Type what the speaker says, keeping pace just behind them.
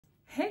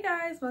Hey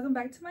guys, welcome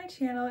back to my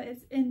channel.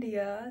 It's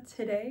India.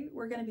 Today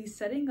we're going to be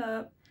setting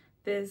up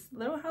this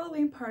little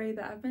Halloween party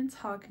that I've been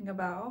talking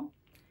about.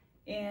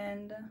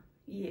 And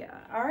yeah,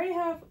 I already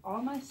have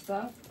all my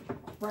stuff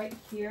right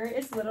here.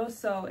 It's little,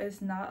 so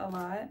it's not a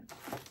lot.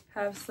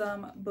 Have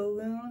some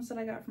balloons that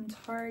I got from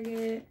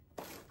Target,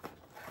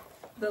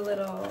 the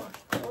little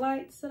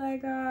lights that I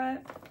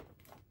got,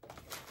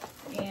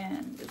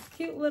 and this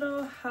cute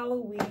little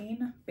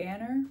Halloween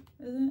banner.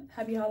 Isn't it?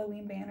 Happy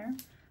Halloween banner.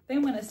 I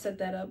think I'm going to set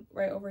that up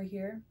right over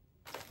here.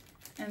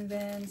 And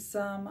then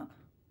some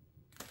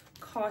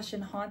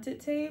caution haunted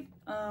tape.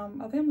 I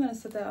think I'm going to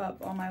set that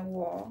up on my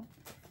wall.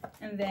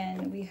 And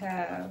then we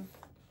have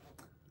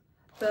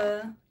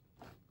the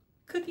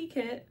cookie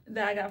kit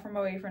that I got from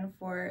my boyfriend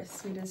for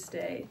Sweetest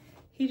Day.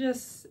 He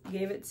just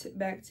gave it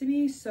back to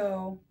me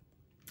so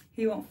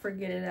he won't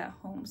forget it at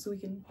home, so we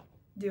can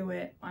do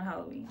it on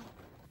Halloween.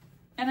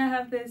 And I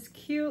have this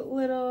cute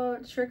little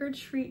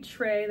trick-or-treat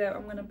tray that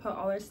I'm going to put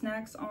all our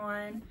snacks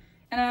on.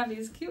 And I have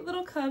these cute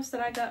little cups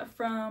that I got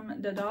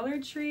from the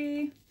Dollar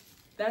Tree.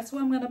 That's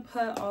what I'm going to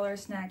put all our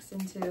snacks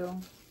into.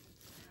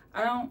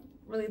 I don't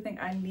really think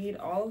I need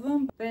all of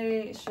them.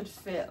 They should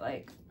fit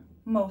like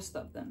most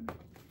of them.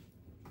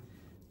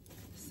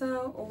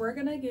 So we're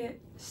going to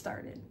get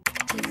started.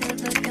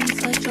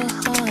 Inside your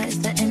heart,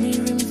 is there any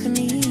room for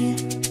me?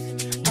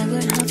 I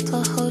would have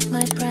to hold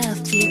my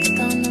breath till you get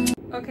down the...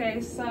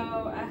 Okay, so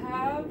I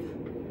have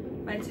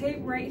my tape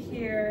right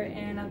here,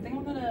 and I think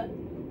I'm gonna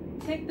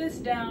take this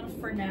down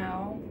for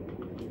now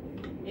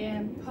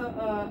and put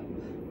up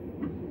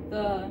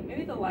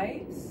maybe the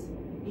lights.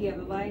 Yeah,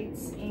 the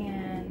lights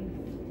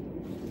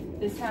and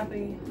this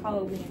Happy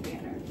Halloween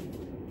banner.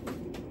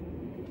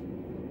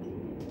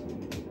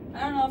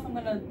 I don't know if I'm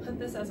gonna put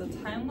this as a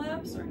time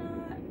lapse or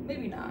not.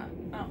 Maybe not.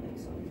 I don't think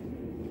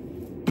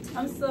so.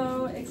 I'm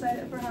so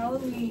excited for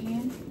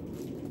Halloween.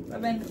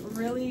 I've been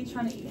really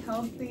trying to eat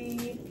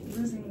healthy,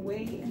 losing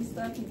weight and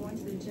stuff, and going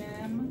to the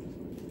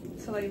gym.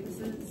 So like this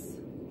is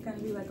gonna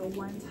be like a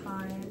one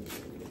time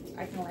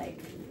I can, like,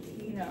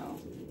 you know,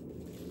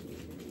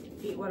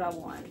 eat what I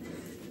want.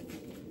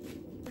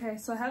 Okay,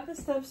 so I have the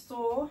step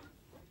stool,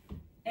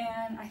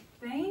 and I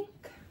think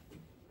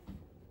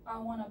I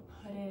want to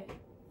put it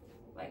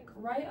like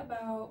right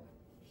about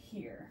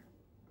here.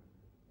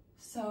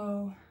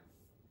 So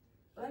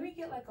let me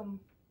get like a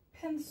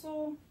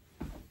pencil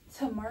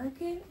to mark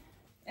it,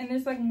 and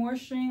there's like more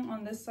string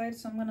on this side,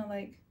 so I'm gonna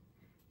like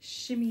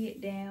shimmy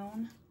it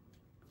down.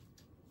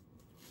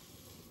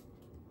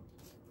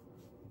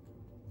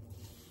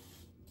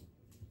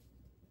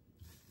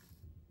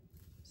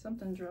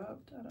 Something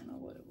dropped, I don't know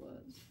what it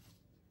was.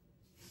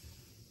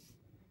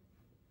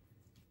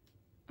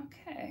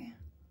 Okay,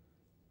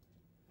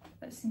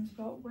 that seems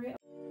about right.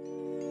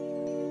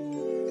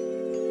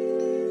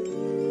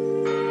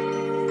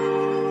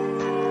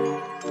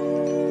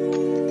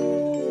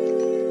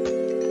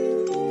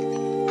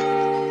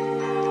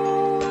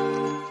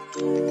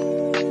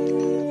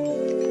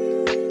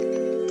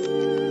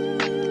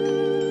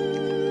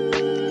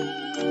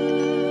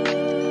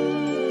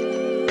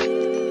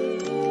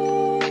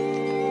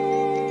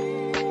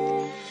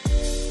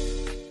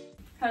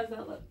 How does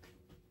that look?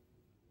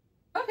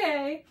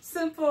 Okay,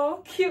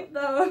 simple, cute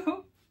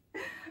though.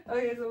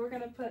 Okay, so we're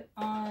gonna put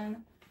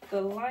on the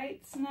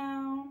lights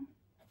now.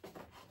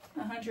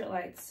 100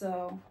 lights,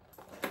 so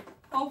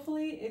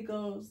hopefully it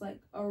goes like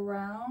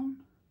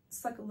around.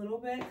 It's like a little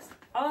bit.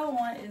 All I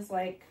want is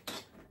like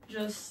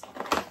just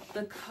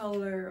the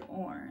color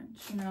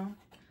orange, you know?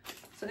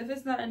 So if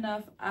it's not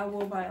enough, I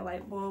will buy a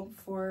light bulb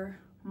for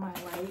my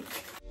light.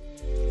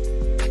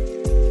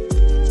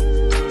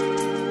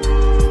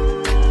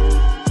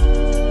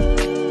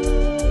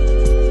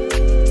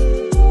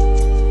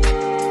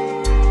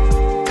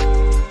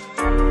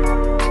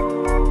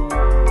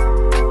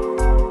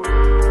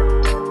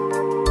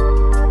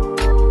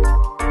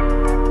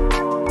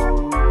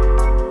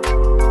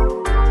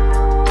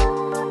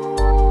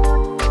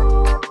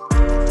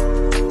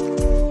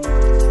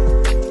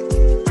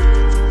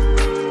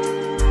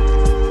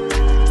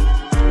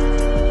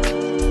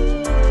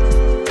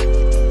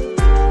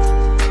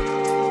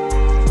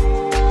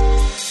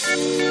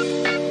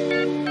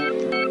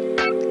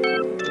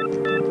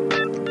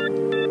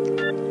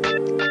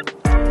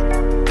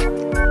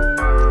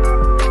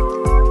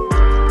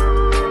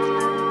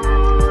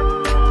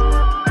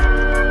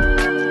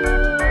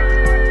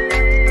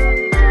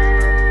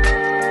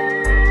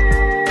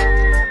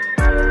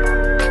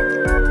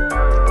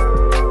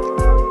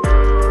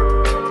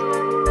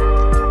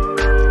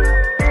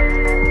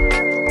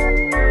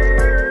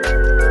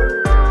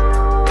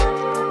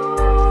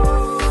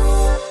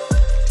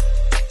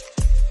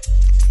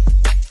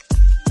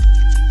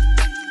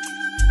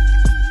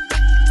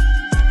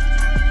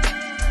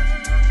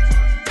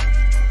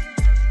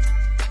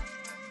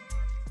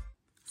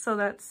 So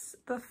that's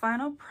the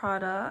final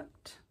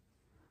product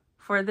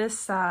for this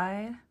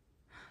side.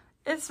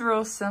 It's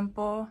real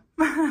simple,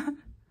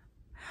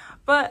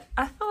 but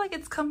I feel like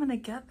it's coming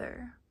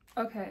together.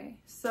 Okay,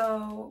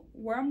 so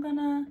where I'm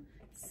gonna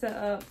set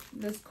up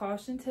this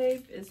caution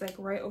tape is like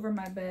right over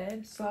my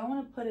bed, so I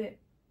want to put it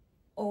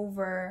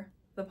over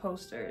the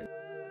posters.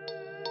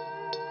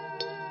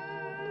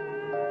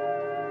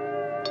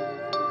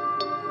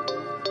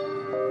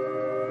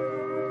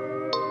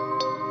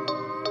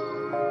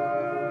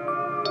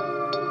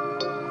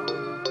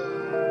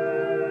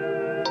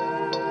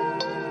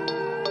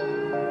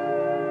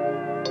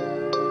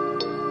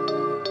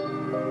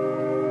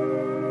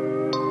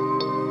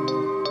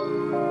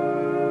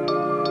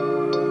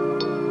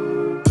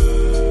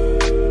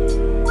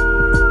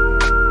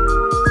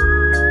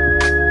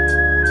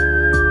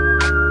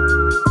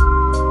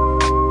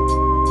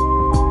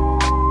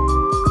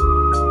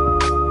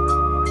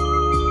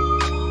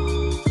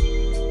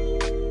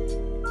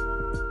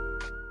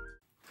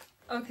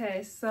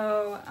 Okay,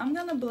 so I'm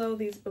gonna blow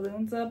these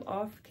balloons up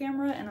off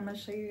camera and I'm gonna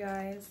show you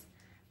guys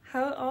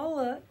how it all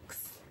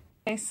looks.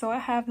 Okay, so I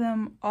have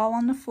them all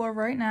on the floor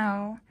right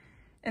now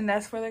and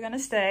that's where they're gonna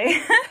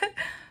stay.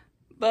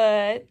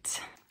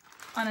 But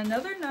on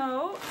another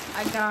note,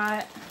 I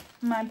got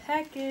my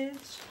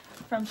package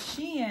from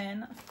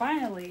Shein.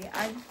 Finally,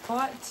 I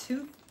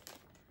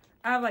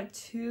have like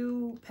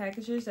 2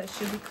 packages that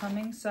should be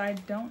coming, so I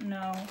don't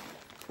know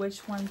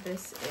which one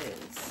this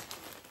is.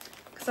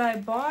 Because I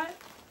bought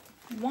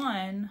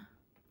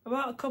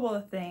a couple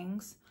of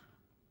things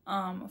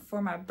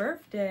for my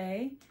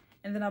birthday,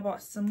 and then I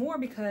bought some more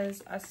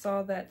because I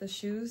saw that the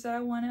shoes that I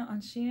wanted on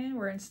Shein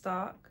were in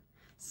stock,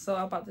 so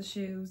I bought the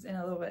shoes and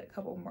a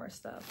couple more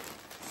stuff.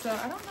 So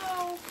I don't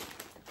know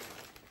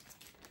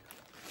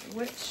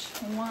which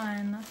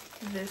one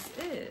this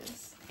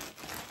is.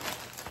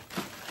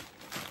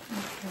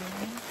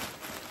 Okay.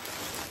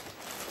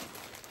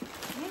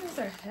 Man, these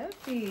are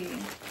heavy.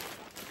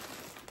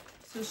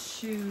 So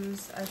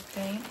shoes, I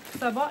think.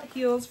 So I bought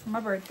heels for my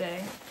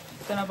birthday.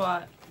 Then I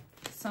bought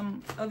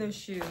some other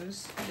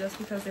shoes just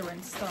because they were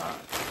in stock.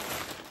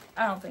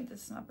 I don't think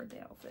this is my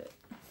birthday outfit.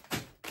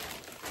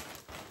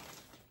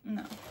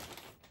 No.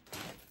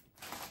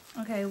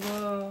 Okay,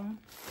 well,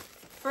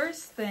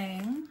 first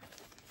thing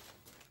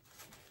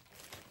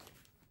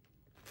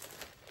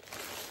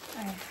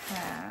I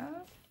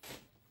have,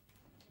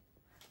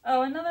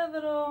 oh, another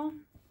little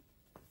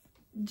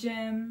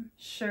gym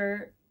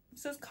shirt. It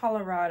says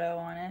Colorado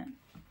on it.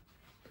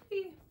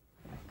 Pretty,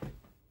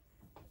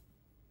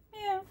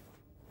 yeah,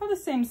 about the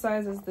same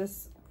size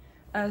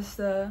as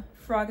the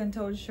frog and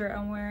toad shirt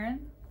I'm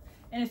wearing.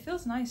 And it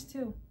feels nice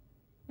too.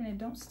 And it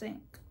don't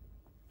stink.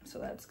 So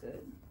that's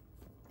good.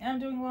 And I'm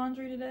doing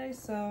laundry today,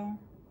 so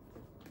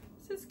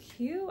this is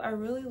cute. I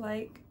really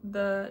like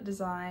the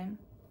design.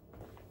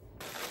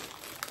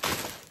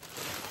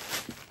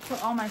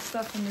 Put all my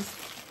stuff in this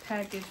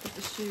package with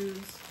the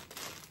shoes.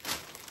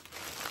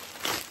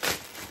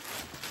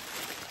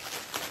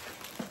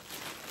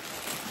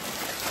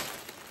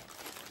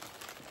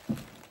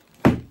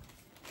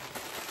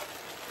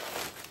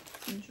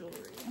 Jewelry.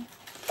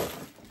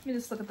 Let me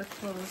just look at the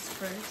clothes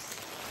first.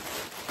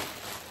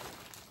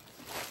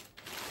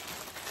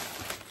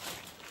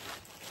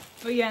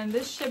 But yeah, in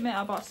this shipment,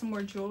 I bought some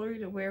more jewelry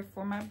to wear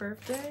for my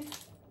birthday.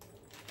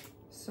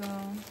 So,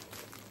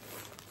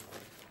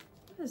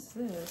 what is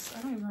this?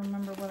 I don't even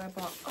remember what I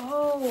bought.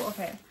 Oh,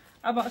 okay.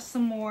 I bought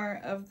some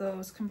more of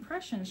those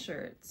compression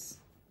shirts.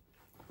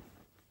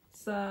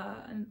 It's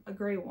a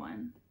gray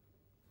one.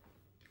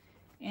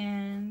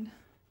 And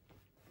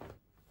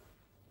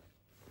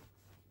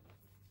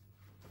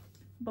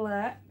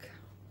black,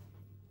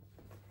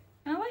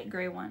 and a light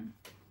gray one.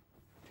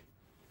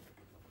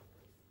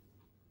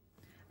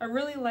 I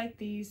really like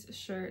these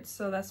shirts,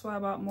 so that's why I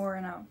bought more,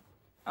 and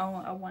I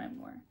wanted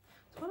more.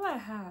 So what do I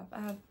have? I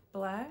have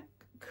black,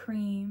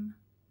 cream.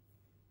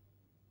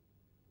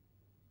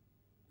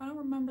 I don't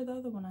remember the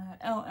other one I had.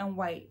 Oh, and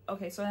white.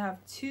 Okay, so I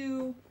have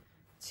two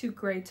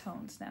gray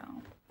tones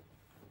now.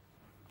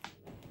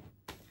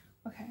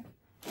 Okay,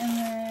 and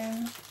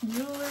then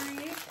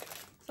jewelry.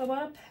 So I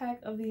bought a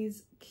pack of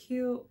these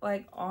cute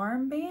like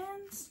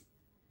armbands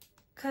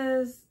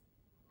because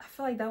I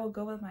feel like that would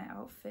go with my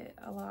outfit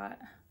a lot.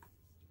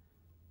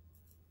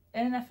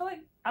 And I feel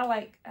like I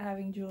like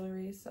having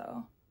jewelry,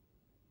 so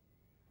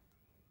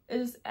it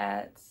just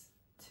adds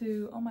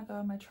to, oh my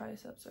god, my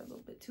triceps are a little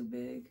bit too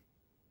big.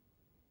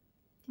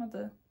 I'm about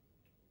to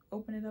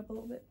open it up a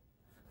little bit.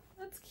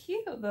 That's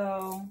cute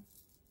though.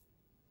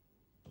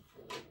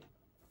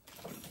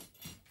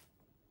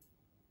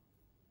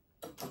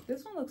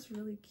 This one looks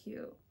really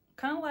cute.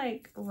 Kind of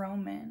like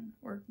Roman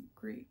or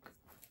Greek.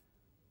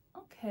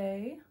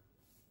 Okay.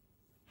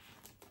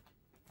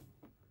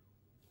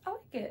 I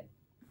like it.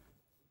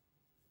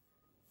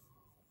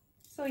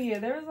 So yeah,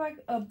 there's like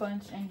a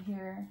bunch in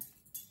here.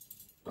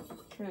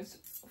 There's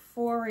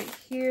 4 right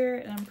here,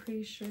 and I'm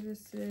pretty sure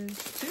this is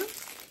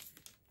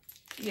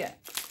 2. Yeah.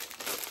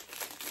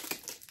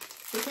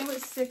 So it came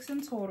with 6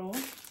 in total.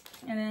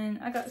 And then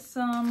I got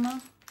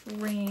some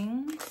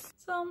rings.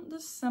 Some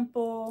just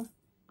simple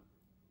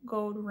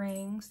gold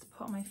rings to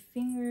put on my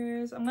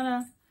fingers. I'm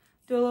gonna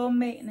do a little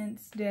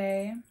maintenance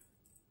day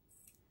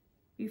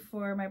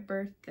before my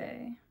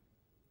birthday.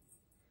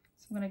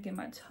 So I'm gonna get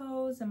my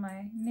toes and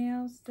my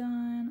nails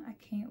done. I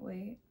can't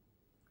wait.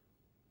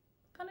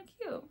 Kind of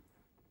cute.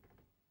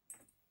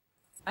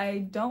 I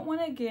don't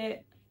want to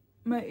get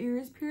my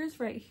ears pierced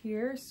right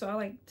here, so I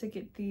like to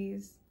get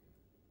these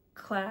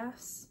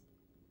clasps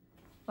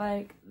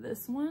like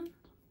this one,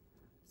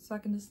 so I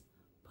can just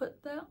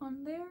put that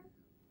on there.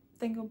 I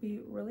think it'll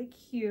be really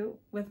cute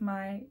with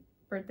my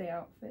birthday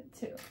outfit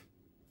too.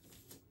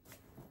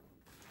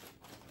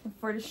 And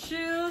for the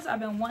shoes, I've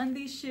been wanting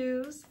these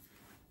shoes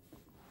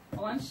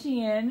on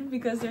Shein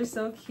because they're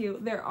so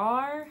cute. They're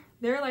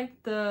like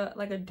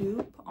a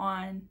dupe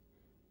on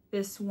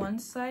this one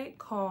site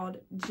called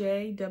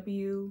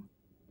JW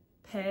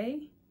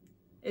Pay.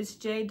 It's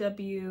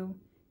JWPEI.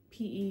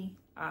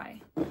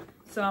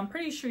 So I'm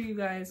pretty sure you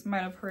guys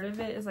might have heard of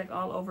it. It's like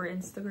all over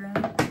Instagram.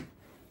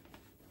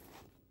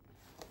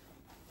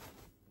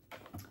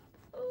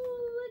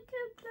 Oh, look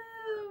at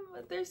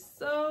them. They're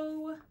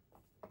so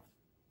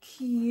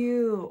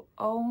cute.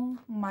 Oh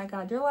my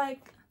god. They're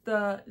like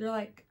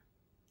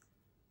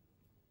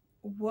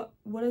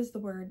what is the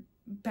word?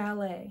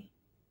 Ballet.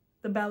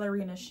 The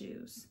ballerina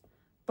shoes.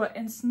 But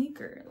in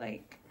sneaker.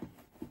 Like,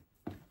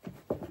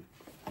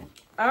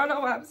 I don't know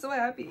why I'm so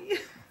happy.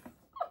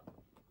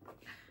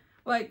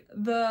 Like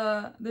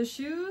the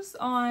shoes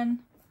on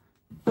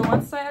the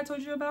one site I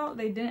told you about,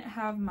 they didn't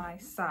have my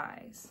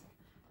size.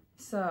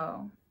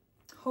 So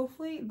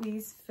hopefully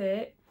these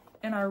fit.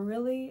 And I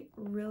really,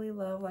 really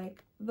love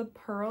like the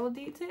pearl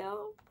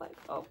detail. Like,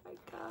 oh my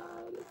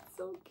god, it's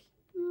so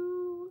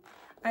cute.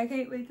 I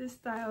can't wait to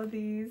style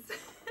these.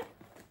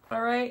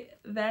 All right,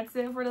 that's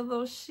it for the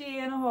little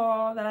Shein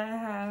haul that I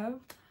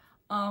have.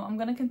 I'm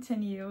gonna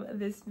continue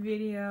this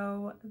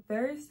video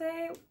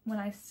Thursday when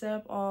I set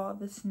up all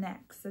the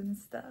snacks and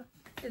stuff.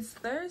 It's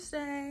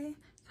Thursday,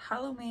 it's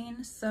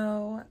Halloween,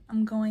 so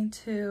I'm going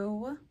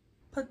to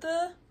put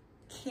the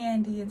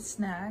candy and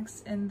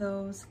snacks in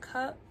those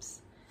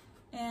cups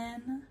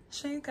and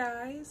show you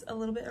guys a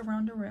little bit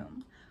around the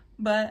room.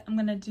 But I'm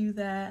gonna do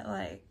that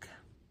like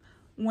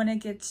when it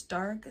gets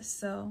dark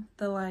so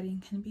the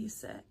lighting can be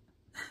set.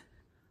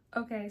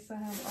 Okay, so I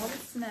have all the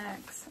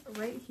snacks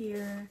right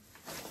here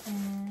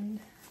and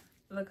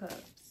the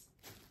cups.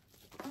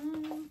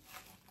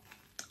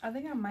 I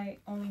think I might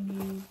only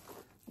need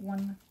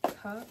one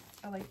cup.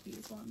 I like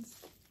these ones.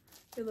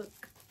 They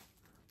look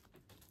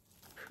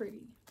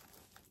pretty.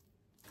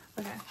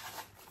 Okay,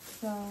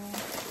 so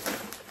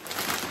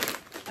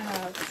I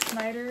have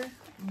Snyder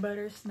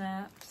butter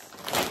snaps,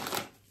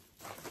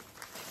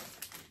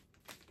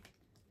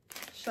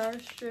 Char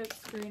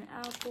strips, green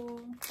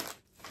apple,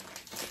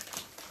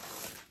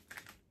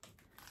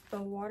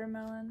 the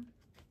watermelon,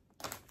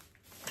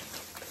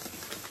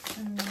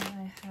 and then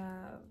I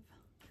have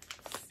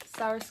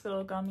sour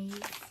Skittle gummies,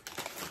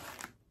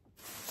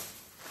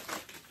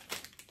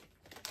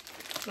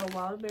 the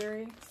wild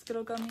berry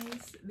Skittle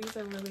gummies. These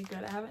are really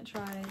good. I haven't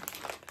tried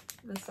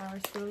the sour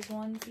Skittles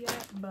ones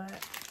yet,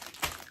 but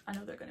I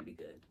know they're gonna be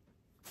good.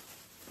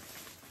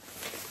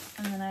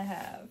 And then I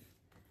have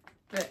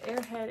the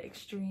Airhead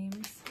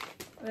Extremes.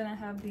 Then I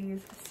have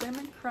these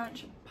Cinnamon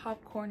Crunch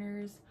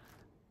Popcorners.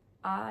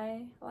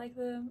 I like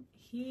them.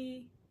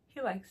 He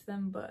likes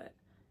them, but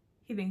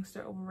he thinks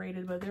they're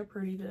overrated, but they're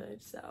pretty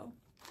good. So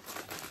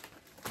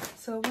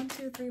 1,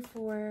 2, 3,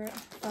 4,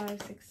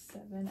 5, 6,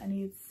 7. I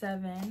need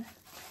 7.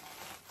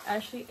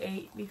 Actually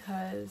 8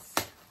 because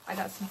I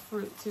got some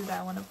fruit too that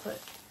I want to put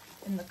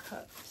in the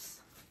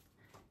cups.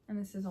 And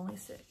this is only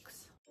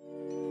 6.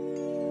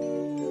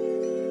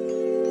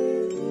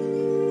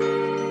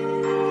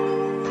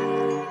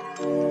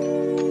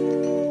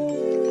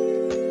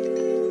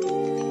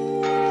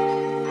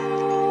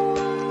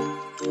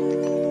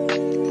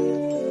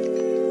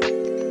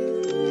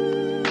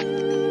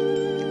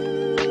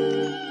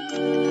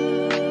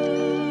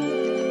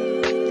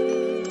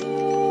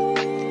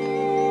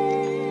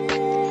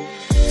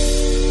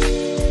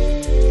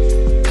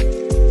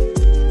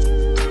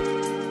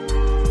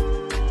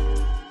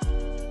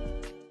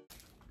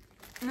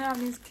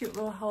 These cute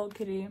little Hello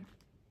Kitty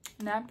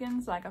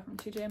napkins I got from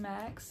TJ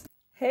Maxx.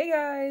 Hey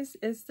guys,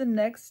 it's the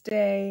next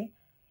day.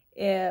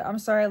 Yeah, I'm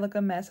sorry I look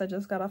a mess. I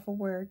just got off of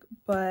work,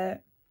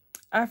 but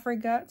I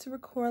forgot to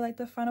record like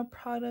the final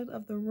product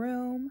of the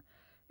room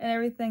and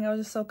everything. I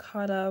was just so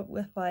caught up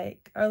with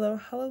like our little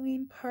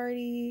Halloween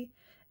party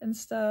and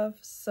stuff.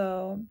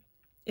 So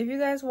if you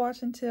guys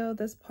watch until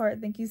this part,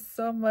 thank you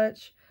so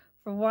much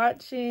for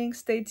watching.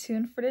 Stay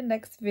tuned for the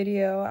next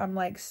video. I'm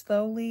like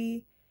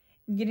slowly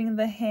getting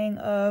the hang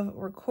of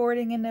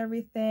recording and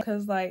everything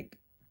because like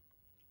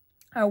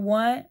I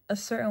want a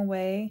certain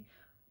way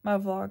my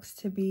vlogs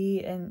to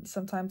be, and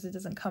sometimes it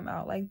doesn't come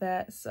out like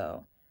that.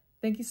 So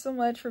thank you so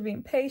much for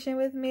being patient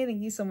with me.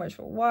 Thank you so much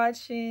for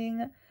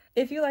watching.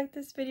 If you like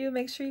this video,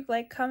 make sure you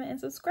like, comment, and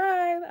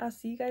subscribe. I'll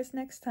see you guys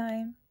next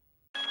time.